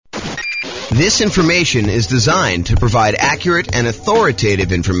This information is designed to provide accurate and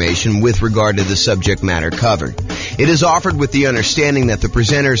authoritative information with regard to the subject matter covered. It is offered with the understanding that the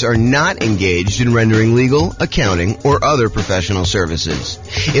presenters are not engaged in rendering legal, accounting, or other professional services.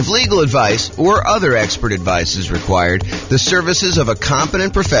 If legal advice or other expert advice is required, the services of a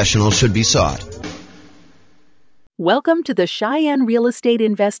competent professional should be sought. Welcome to the Cheyenne Real Estate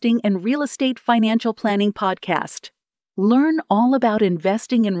Investing and Real Estate Financial Planning Podcast. Learn all about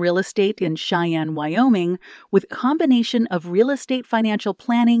investing in real estate in Cheyenne, Wyoming, with a combination of real estate financial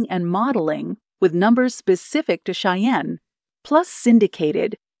planning and modeling with numbers specific to Cheyenne, plus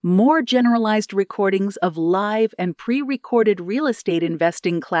syndicated, more generalized recordings of live and pre-recorded real estate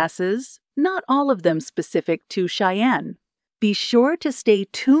investing classes, not all of them specific to Cheyenne. Be sure to stay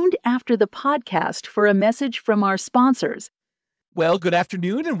tuned after the podcast for a message from our sponsors. Well, good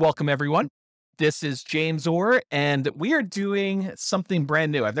afternoon and welcome everyone. This is James Orr, and we are doing something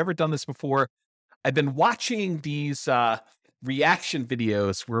brand new. I've never done this before. I've been watching these reaction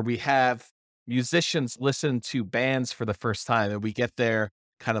videos where we have musicians listen to bands for the first time, and we get their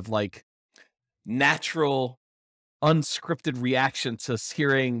kind of like natural, unscripted reaction to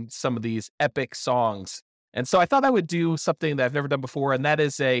hearing some of these epic songs. And so I thought I would do something that I've never done before, and that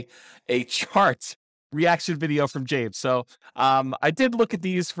is a chart reaction video from James. So I did look at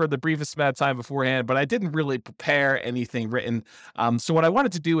these for the briefest amount of time beforehand, but I didn't really prepare anything written. So what I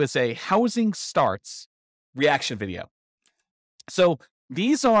wanted to do is a housing starts reaction video. So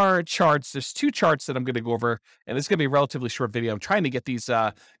these are charts. There's two charts that I'm going to go over, and it's going to be a relatively short video. I'm trying to get these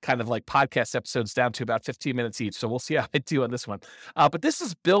kind of like podcast episodes down to about 15 minutes each, so we'll see how I do on this one. But this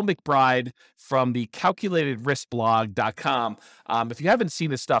is Bill McBride from the calculatedriskblog.com. If you haven't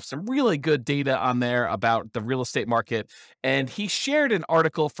seen his stuff, some really good data on there about the real estate market. And he shared an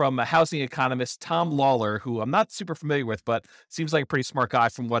article from a housing economist, Tom Lawler, who I'm not super familiar with, but seems like a pretty smart guy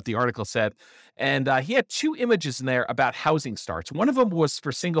from what the article said. And he had two images in there about housing starts. One of them was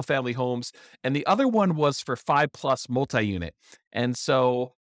for single family homes, and the other one was for 5+ multi-unit. And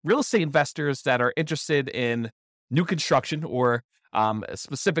so real estate investors that are interested in new construction or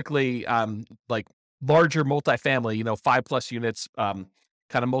specifically like larger multifamily, 5+ units, kind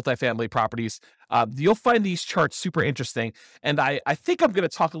of multifamily properties, you'll find these charts super interesting. And I think I'm going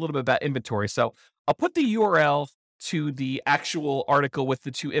to talk a little bit about inventory. So I'll put the URL to the actual article with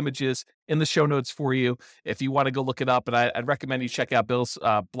the two images in the show notes for you if you want to go look it up. And I'd recommend you check out Bill's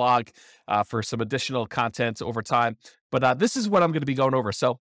blog for some additional content over time. But this is what I'm going to be going over.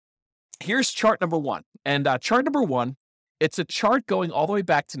 So here's chart number one. And chart number one, it's a chart going all the way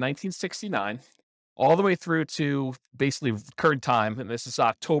back to 1969, all the way through to basically current time. And this is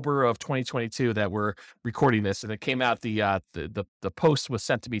October of 2022 that we're recording this. And it came out, the post was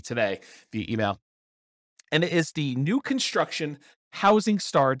sent to me today via email. And it is the new construction, housing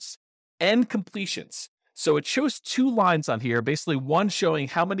starts, and completions. So it shows two lines on here, basically one showing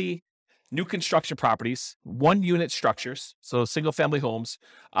how many new construction properties, 1-unit structures, so single-family homes,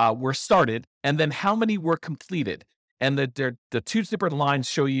 were started, and then how many were completed. And the two different lines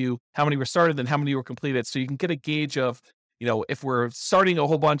show you how many were started and how many were completed, so you can get a gauge of, if we're starting a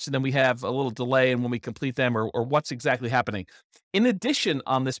whole bunch and then we have a little delay in when we complete them or what's exactly happening. In addition,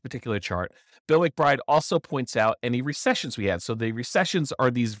 on this particular chart, Bill McBride also points out any recessions we had. So the recessions are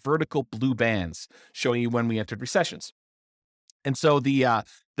these vertical blue bands showing you when we entered recessions. And so the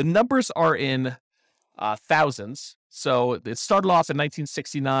numbers are in thousands. So it started off in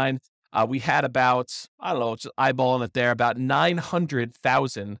 1969. We had about, just eyeballing it there, about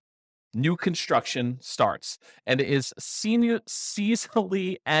 900,000 new construction starts, and it is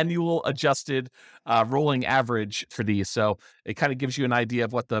seasonally annual adjusted rolling average for these. So it kind of gives you an idea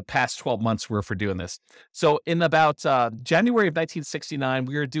of what the past 12 months were for doing this. So in about January of 1969,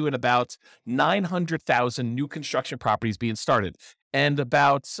 we were doing about 900,000 new construction properties being started, and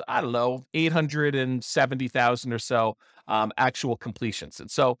about 870,000 or so actual completions. And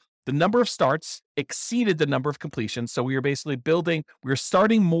so the number of starts exceeded the number of completions. So we were basically we were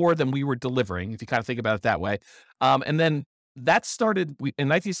starting more than we were delivering, if you kind of think about it that way. And then that started, in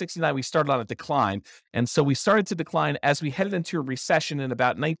 1969, we started on a decline. And so we started to decline as we headed into a recession in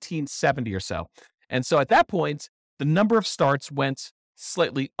about 1970 or so. And so at that point, the number of starts went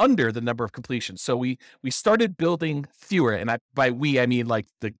slightly under the number of completions. So we started building fewer, and by we, I mean like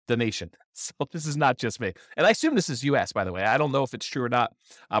the nation. So this is not just me. And I assume this is U.S., by the way. I don't know if it's true or not,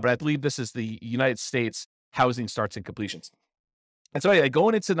 but I believe this is the United States housing starts and completions. And so anyway,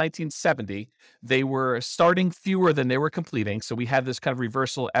 going into 1970, they were starting fewer than they were completing. So we had this kind of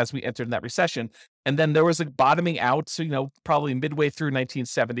reversal as we entered that recession. And then there was a bottoming out, so, probably midway through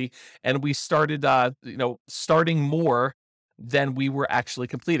 1970. And we started, starting more than we were actually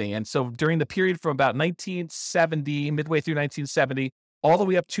completing. And so during the period from about 1970, midway through 1970, all the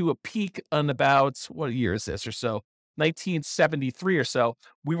way up to a peak on about, what year is this or so, 1973 or so,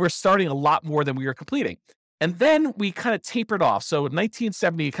 we were starting a lot more than we were completing. And then we kind of tapered off. So in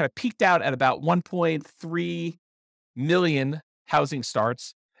 1970, it kind of peaked out at about 1.3 million housing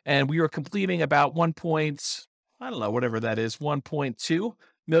starts. And we were completing about 1.2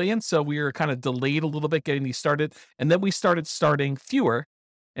 million. So we were kind of delayed a little bit getting these started. And then we started starting fewer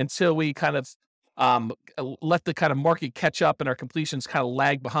until we kind of let the kind of market catch up and our completions kind of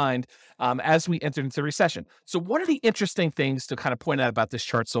lag behind as we entered into the recession. So one of the interesting things to kind of point out about this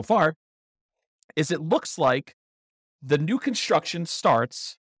chart so far is it looks like the new construction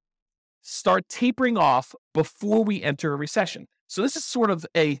start tapering off before we enter a recession. So this is sort of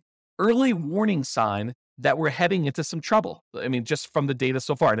a early warning sign that we're heading into some trouble. I mean, just from the data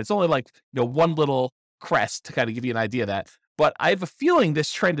so far. And it's only like, one little crest to kind of give you an idea of that. But I have a feeling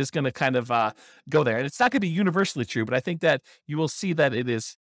this trend is going to kind of go there. And it's not going to be universally true, but I think that you will see that it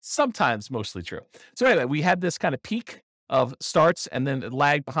is sometimes mostly true. So anyway, we had this kind of peak of starts and then it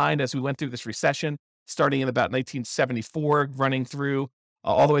lagged behind as we went through this recession, starting in about 1974, running through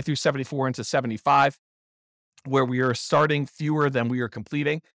all the way through 74 into 75, where we are starting fewer than we are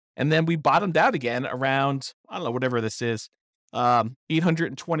completing. And then we bottomed out again around, I don't know, whatever this is,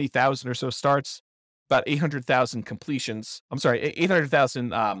 820,000 or so starts, about 800,000 completions. I'm sorry,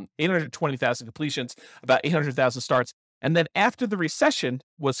 820,000 completions, about 800,000 starts. And then after the recession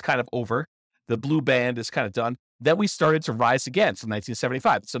was kind of over, the blue band is kind of done, then we started to rise again from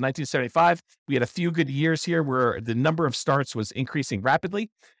 1975. So 1975, we had a few good years here where the number of starts was increasing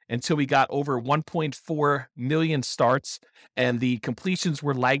rapidly until we got over 1.4 million starts and the completions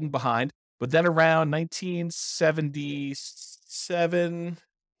were lagging behind. But then around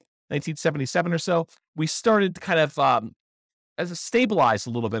 1977 or so, we started kind of as a stabilized a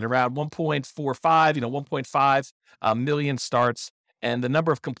little bit around 1.45, 1.5 million starts. And the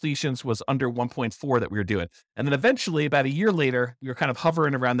number of completions was under 1.4 that we were doing. And then eventually, about a year later, we were kind of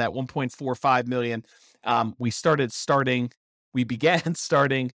hovering around that 1.45 million. We began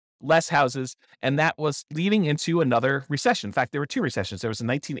starting less houses, and that was leading into another recession. In fact, there were two recessions. There was a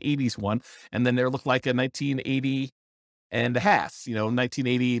 1980s one, and then there looked like a 1980 and a half,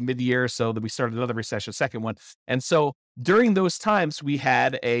 1980 mid-year. So that we started another recession, second one. And so during those times, we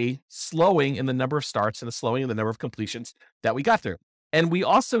had a slowing in the number of starts and a slowing in the number of completions that we got through. And we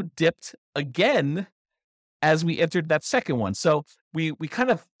also dipped again as we entered that second one. So we kind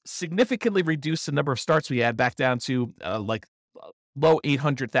of significantly reduced the number of starts we had back down to low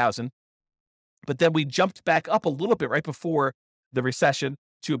 800,000. But then we jumped back up a little bit right before the recession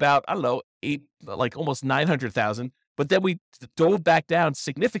to about, almost 900,000. But then we dove back down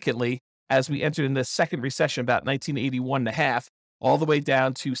significantly as we entered in the second recession, about 1981 and a half, all the way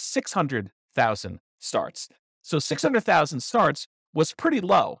down to 600,000 starts. So 600,000 starts was pretty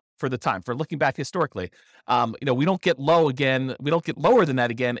low for the time, for looking back historically. We don't get lower than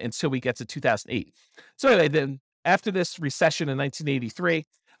that again until we get to 2008. So anyway, then after this recession in 1983,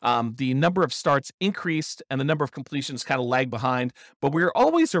 the number of starts increased and the number of completions kind of lagged behind, but we were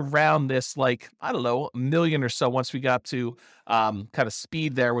always around this, a million or so once we got to kind of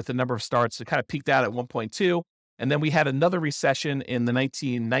speed there with the number of starts. It kind of peaked out at 1.2. And then we had another recession in the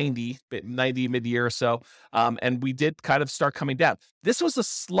 1990 mid-year or so, and we did kind of start coming down. This was a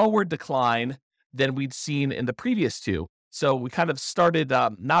slower decline than we'd seen in the previous two. So we kind of started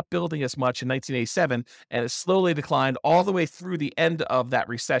not building as much in 1987, and it slowly declined all the way through the end of that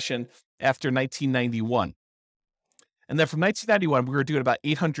recession after 1991. And then from 1991, we were doing about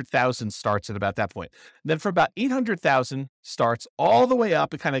 800,000 starts at about that point. And then from about 800,000 starts all the way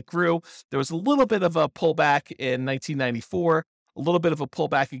up, it kind of grew. There was a little bit of a pullback in 1994, a little bit of a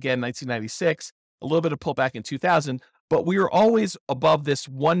pullback again in 1996, a little bit of pullback in 2000, but we were always above this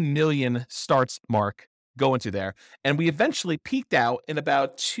 1 million starts mark going to there. And we eventually peaked out in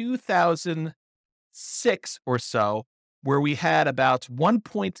about 2006 or so, where we had about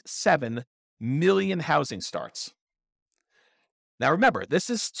 1.7 million housing starts. Now, remember, this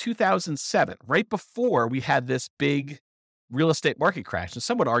is 2007, right before we had this big real estate market crash. And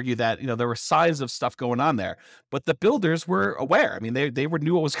some would argue that, there were signs of stuff going on there, but the builders were aware. I mean, they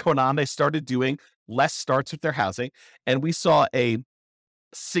knew what was going on. They started doing less starts with their housing. And we saw a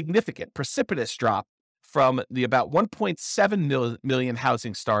significant, precipitous drop from the about 1.7 million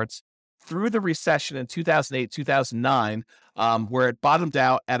housing starts through the recession in 2008, 2009, where it bottomed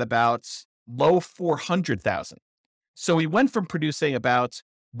out at about low 400,000. So we went from producing about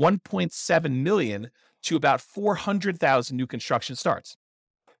 1.7 million to about 400,000 new construction starts.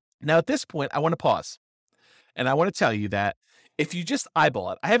 Now, at this point, I want to pause. And I want to tell you that if you just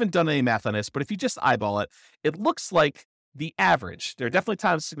eyeball it, I haven't done any math on this, but if you just eyeball it, it looks like the average, there are definitely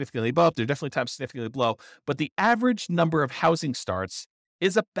times significantly above, there are definitely times significantly below, but the average number of housing starts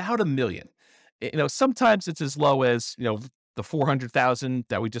is about 1 million. Sometimes it's as low as, the 400,000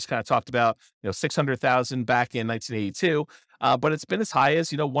 that we just kind of talked about, 600,000 back in 1982. But it's been as high as,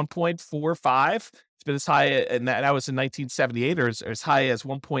 1.45. It's been as high, and that was in 1978, or as high as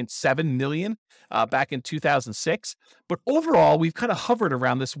 1.7 million back in 2006. But overall, we've kind of hovered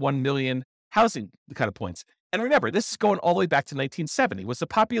around this 1 million housing kind of points. And remember, this is going all the way back to 1970. Was the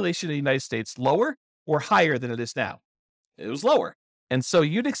population of the United States lower or higher than it is now? It was lower. And so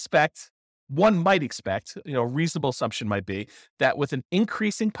one might expect, a reasonable assumption might be that with an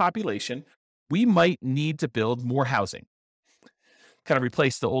increasing population, we might need to build more housing, kind of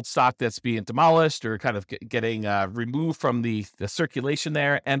replace the old stock that's being demolished or kind of getting removed from the circulation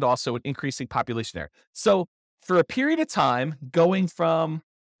there, and also an increasing population there. So for a period of time, going from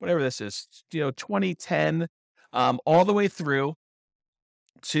whatever this is, 2010, all the way through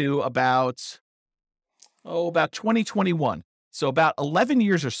to about 2021. So about 11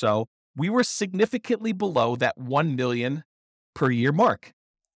 years or so, we were significantly below that 1 million per year mark.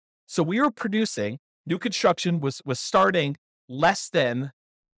 So we were producing, new construction was starting less than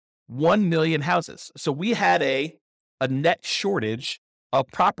 1 million houses. So we had a net shortage of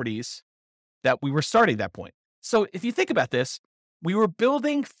properties that we were starting at that point. So if you think about this, we were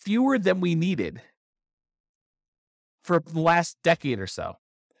building fewer than we needed for the last decade or so.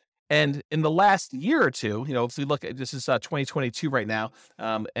 And in the last year or two, if we look at, this is 2022 right now,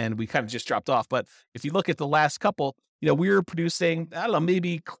 and we kind of just dropped off. But if you look at the last couple, we were producing, I don't know,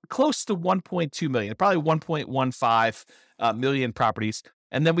 maybe close to 1.2 million, probably 1.15 million properties.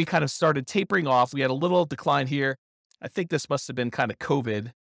 And then we kind of started tapering off. We had a little decline here. I think this must have been kind of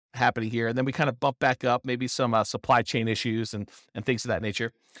COVID happening here. And then we kind of bumped back up, maybe some supply chain issues and things of that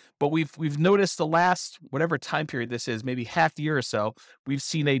nature. But we've noticed the last, whatever time period this is, maybe half year or so, we've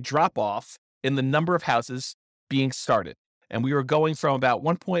seen a drop off in the number of houses being started. And we were going from about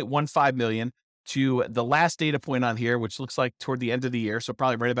 1.15 million to the last data point on here, which looks like toward the end of the year. So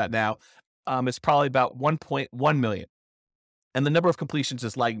probably right about now, it's probably about 1.1 million. And the number of completions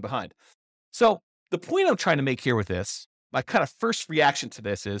is lagging behind. So the point I'm trying to make here with this, my kind of first reaction to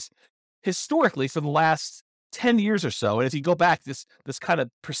this is, historically, for the last 10 years or so, and if you go back, this kind of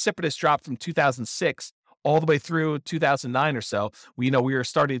precipitous drop from 2006 all the way through 2009 or so, we were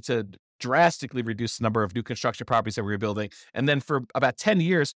starting to drastically reduce the number of new construction properties that we were building. And then for about 10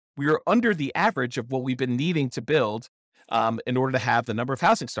 years, we were under the average of what we've been needing to build in order to have the number of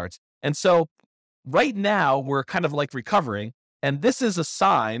housing starts. And so right now, we're kind of like recovering. And this is a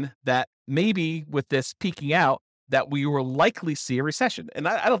sign that maybe with this peaking out, that we will likely see a recession. And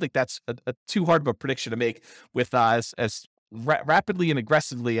I don't think that's a too hard of a prediction to make with as rapidly and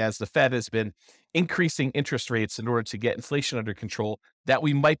aggressively as the Fed has been increasing interest rates in order to get inflation under control, that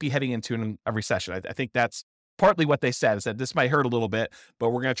we might be heading into a recession. I think that's partly what they said, is that this might hurt a little bit,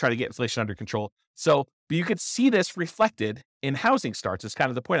 but we're going to try to get inflation under control. So, but you could see this reflected in housing starts is kind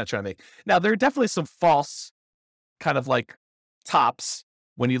of the point I'm trying to make. Now, there are definitely some false kind of like tops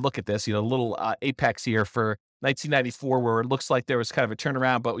when you look at this, little apex here for 1994, where it looks like there was kind of a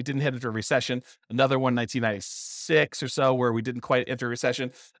turnaround, but we didn't head into a recession. Another one, 1996 or so, where we didn't quite enter a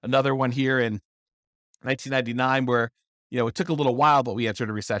recession. Another one here in 1999, where, it took a little while, but we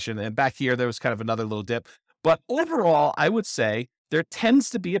entered a recession. And back here, there was kind of another little dip. But overall, I would say there tends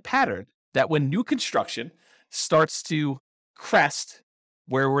to be a pattern that when new construction starts to crest,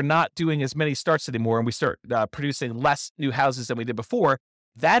 where we're not doing as many starts anymore, and we start producing less new houses than we did before,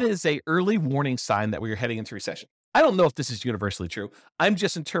 that is a early warning sign that we are heading into recession. I don't know if this is universally true. I'm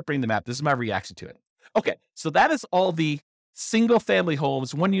just interpreting the map. This is my reaction to it. Okay, so that is all the single family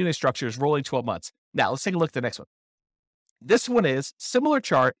homes, one unit structures rolling 12 months. Now let's take a look at the next one. This one is similar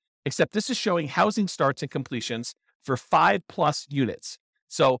chart, except this is showing housing starts and completions for 5+ units.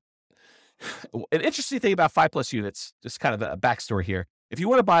 So an interesting thing about 5+ units, just kind of a backstory here. If you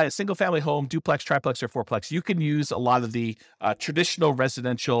want to buy a single family home, duplex, triplex, or fourplex, you can use a lot of the traditional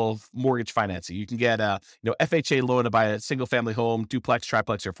residential mortgage financing. You can get a FHA loan to buy a single family home, duplex,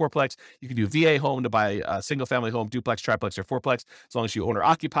 triplex, or fourplex. You can do VA home to buy a single family home, duplex, triplex, or fourplex, as long as you own or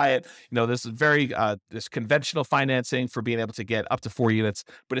occupy it. This is this conventional financing for being able to get up to 4 units.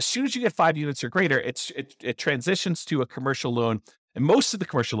 But as soon as you get 5 units or greater, it transitions to a commercial loan. And most of the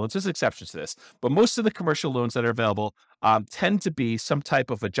commercial loans, there's exceptions to this, but most of the commercial loans that are available tend to be some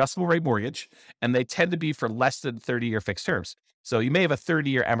type of adjustable rate mortgage, and they tend to be for less than 30-year fixed terms. So you may have a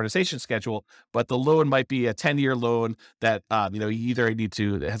 30-year amortization schedule, but the loan might be a 10-year loan that, you either need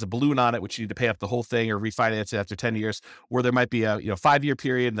to, it has a balloon on it, which you need to pay off the whole thing or refinance it after 10 years, or there might be a, 5-year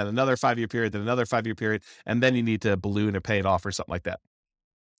period, then another 5-year period, then another 5-year period, and then you need to balloon or pay it off or something like that.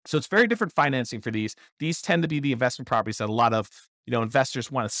 So it's very different financing for these. These tend to be the investment properties that a lot of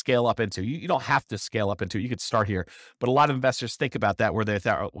investors want to scale up into. You don't have to scale up into. You could start here, but a lot of investors think about that where they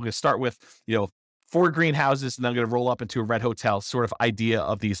thought, we're going to start with 4 greenhouses and then I'm going to roll up into a red hotel sort of idea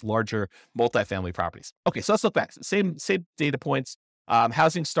of these larger multifamily properties. Okay, so let's look back. Same data points.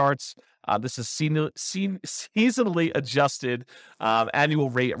 Housing starts. This is seasonally adjusted annual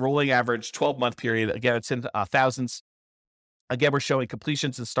rate, rolling average, 12-month period. Again, it's in thousands. Again, we're showing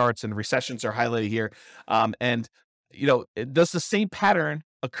completions and starts, and recessions are highlighted here. Does the same pattern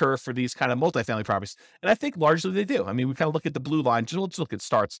occur for these kind of multifamily properties? And I think largely they do. I mean, we kind of look at the blue line, just look at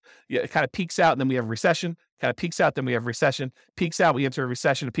starts. Yeah, it kind of peaks out, and then we have recession. Kind of peaks out, then we have recession. Peaks out, we enter a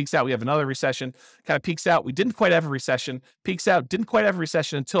recession. It peaks out, we have another recession. Kind of peaks out, we didn't quite have a recession. Peaks out, didn't quite have a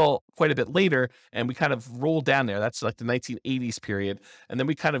recession until quite a bit later, and we kind of rolled down there. That's like the 1980s period. And then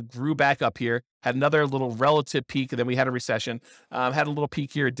we kind of grew back up here, had another little relative peak, and then we had a recession. Had a little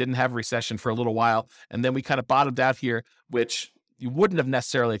peak here, didn't have a recession for a little while, and then we kind of bottomed out here, which you wouldn't have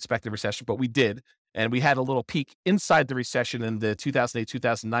necessarily expected a recession, but we did. And we had a little peak inside the recession in the 2008,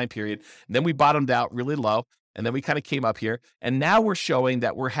 2009 period. And then we bottomed out really low. And then we kind of came up here. And now we're showing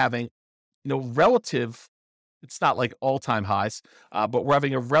that we're having, relative, it's not like all-time highs, but we're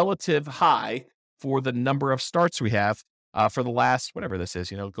having a relative high for the number of starts we have for the last, whatever this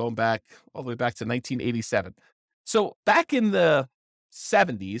is, going back all the way back to 1987. So back in the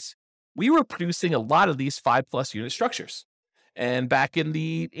 70s, we were producing a lot of these 5+ unit structures. And back in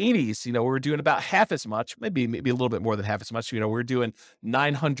the 80s, we were doing about half as much, maybe a little bit more than half as much. We were doing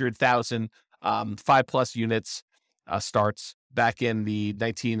 900,000 5+ units starts back in the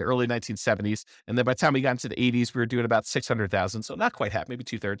early 1970s. And then by the time we got into the 80s, we were doing about 600,000. So not quite half, maybe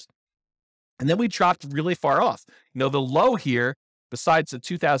 2/3. And then we dropped really far off. The low here, besides the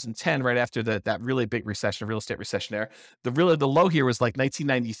 2010, right after that really big recession, real estate recession there, the low here was like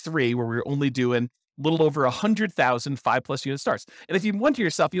 1993, where we were only doing a little over 100,000 5+ unit starts. And if you wonder to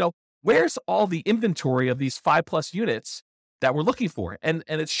yourself, where's all the inventory of these 5+ units that we're looking for? And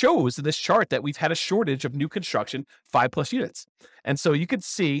it shows in this chart that we've had a shortage of new construction 5+ units. And so you could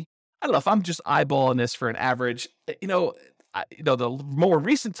see, I don't know if I'm just eyeballing this for an average, the more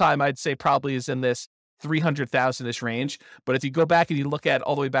recent time I'd say probably is in this 300,000-ish range. But if you go back and you look at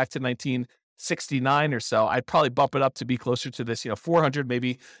all the way back to 1969 or so, I'd probably bump it up to be closer to this, 400,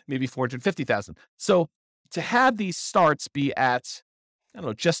 maybe 450,000. So to have these starts be at,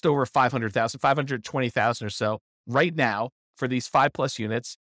 just over 500,000, 520,000 or so right now for these 5+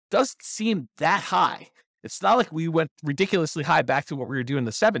 units doesn't seem that high. It's not like we went ridiculously high back to what we were doing in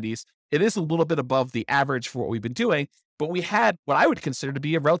the 70s. It is a little bit above the average for what we've been doing, but we had what I would consider to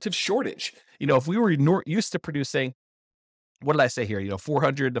be a relative shortage. If we were used to producing, what did I say here?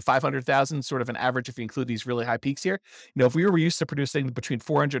 400 to 500,000, sort of an average if you include these really high peaks here. If we were used to producing between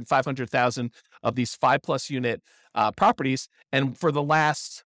 400 and 500,000 of these 5+ unit properties, and for the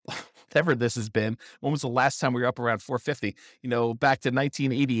last, whatever this has been, when was the last time we were up around 450? Back to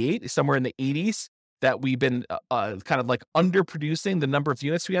 1988, somewhere in the 80s, that we've been kind of like underproducing the number of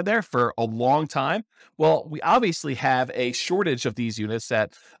units we had there for a long time. Well, we obviously have a shortage of these units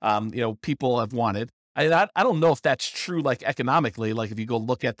that, people have wanted. I don't know if that's true, like economically, like if you go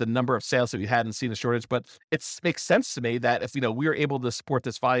look at the number of sales that we had and seen a shortage, but it makes sense to me that if, we were able to support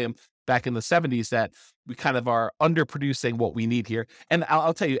this volume back in the 70s, that we kind of are underproducing what we need here. And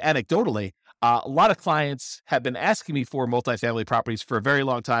I'll tell you anecdotally, a lot of clients have been asking me for multifamily properties for a very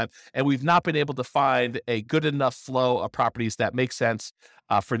long time, and we've not been able to find a good enough flow of properties that make sense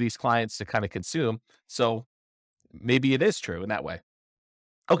for these clients to kind of consume. So maybe it is true in that way.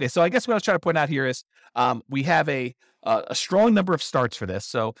 Okay, so I guess what I was trying to point out here is we have a strong number of starts for this.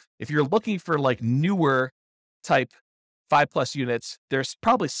 So if you're looking for like newer type 5+ units, there's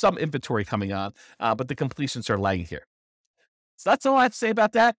probably some inventory coming on, but the completions are lagging here. So that's all I have to say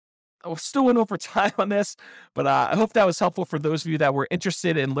about that. I still went over time on this, but I hope that was helpful for those of you that were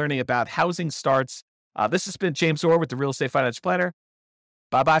interested in learning about housing starts. This has been James Orr with the Real Estate Financial Planner.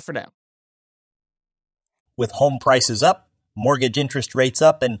 Bye-bye for now. With home prices up, mortgage interest rates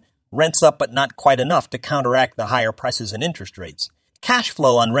up, and rents up but not quite enough to counteract the higher prices and interest rates, cash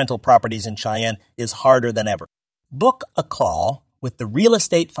flow on rental properties in Cheyenne is harder than ever. Book a call with the Real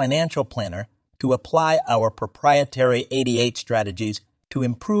Estate Financial Planner to apply our proprietary 88 strategies to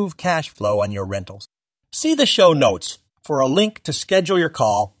improve cash flow on your rentals. See the show notes for a link to schedule your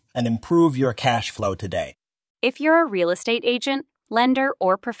call and improve your cash flow today. If you're a real estate agent, lender,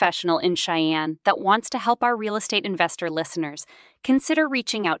 or professional in Cheyenne that wants to help our real estate investor listeners, consider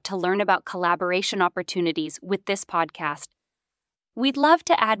reaching out to learn about collaboration opportunities with this podcast. We'd love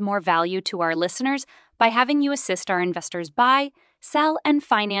to add more value to our listeners by having you assist our investors buy, sell, and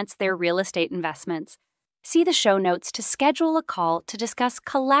finance their real estate investments. See the show notes to schedule a call to discuss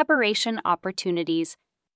collaboration opportunities.